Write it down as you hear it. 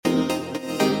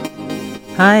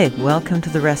Hi, welcome to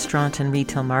the Restaurant and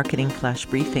Retail Marketing Flash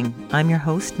Briefing. I'm your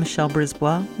host, Michelle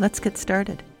Brisbois. Let's get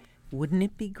started. Wouldn't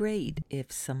it be great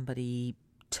if somebody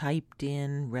typed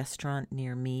in restaurant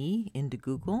near me into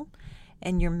Google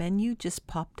and your menu just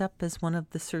popped up as one of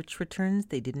the search returns?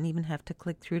 They didn't even have to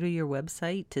click through to your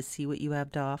website to see what you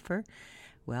have to offer.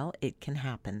 Well, it can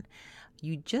happen.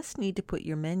 You just need to put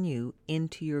your menu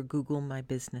into your Google My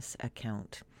Business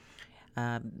account.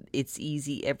 It's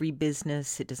easy. Every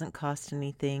business, it doesn't cost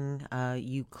anything.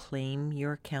 You claim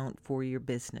your account for your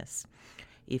business.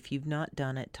 If you've not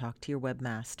done it, talk to your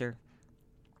webmaster.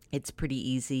 It's pretty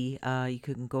easy. You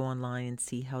can go online and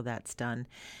see how that's done.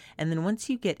 And then once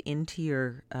you get into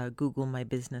your Google My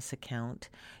Business account,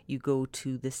 you go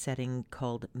to the setting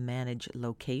called Manage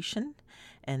Location,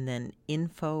 and then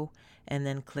Info, and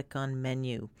then click on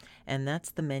Menu. And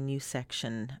that's the menu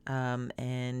section.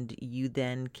 And you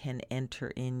then can enter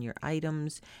in your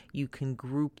items. You can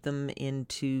group them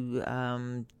into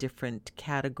different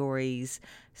categories: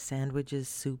 sandwiches,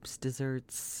 soups,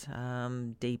 desserts,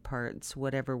 day parts,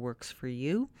 whatever works for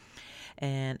you.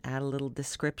 And add a little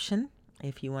description.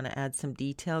 If you want to add some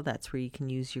detail, that's where you can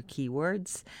use your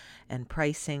keywords and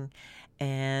pricing.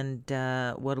 And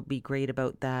what'll be great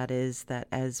about that is that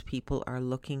as people are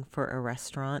looking for a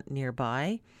restaurant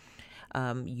nearby,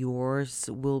 yours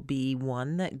will be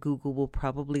one that Google will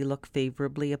probably look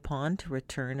favorably upon to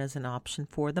return as an option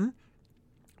for them,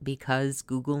 because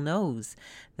Google knows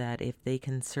that if they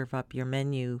can serve up your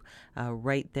menu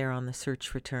right there on the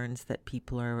search returns, that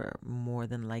people are more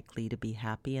than likely to be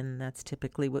happy, and that's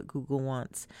typically what Google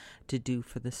wants to do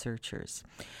for the searchers.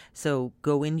 So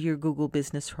go into your Google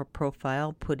Business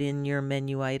profile, put in your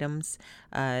menu items.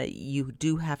 You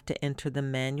do have to enter them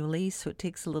manually, so it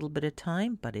takes a little bit of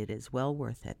time, but it is well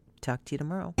worth it. Talk to you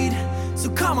tomorrow.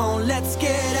 So come on, let's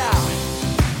get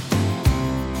out.